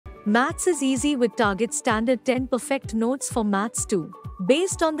Maths is easy with Target Standard 10 Perfect Notes for Maths 2.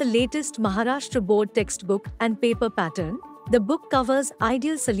 Based on the latest Maharashtra Board textbook and paper pattern, the book covers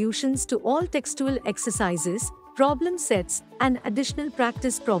ideal solutions to all textual exercises, problem sets, and additional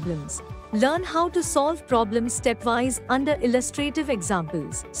practice problems. Learn how to solve problems stepwise under illustrative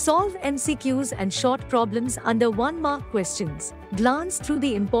examples. Solve MCQs and short problems under 1-mark questions. Glance through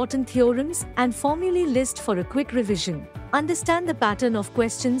the important theorems and formulae list for a quick revision. Understand the pattern of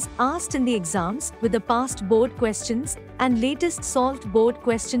questions asked in the exams with the past board questions and latest solved board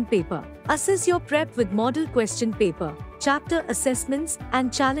question paper. Assess your prep with model question paper, chapter assessments,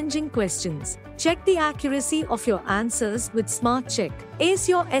 and challenging questions. Check the accuracy of your answers with Smart Check. Ace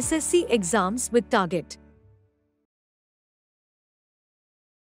your SSC exams with Target.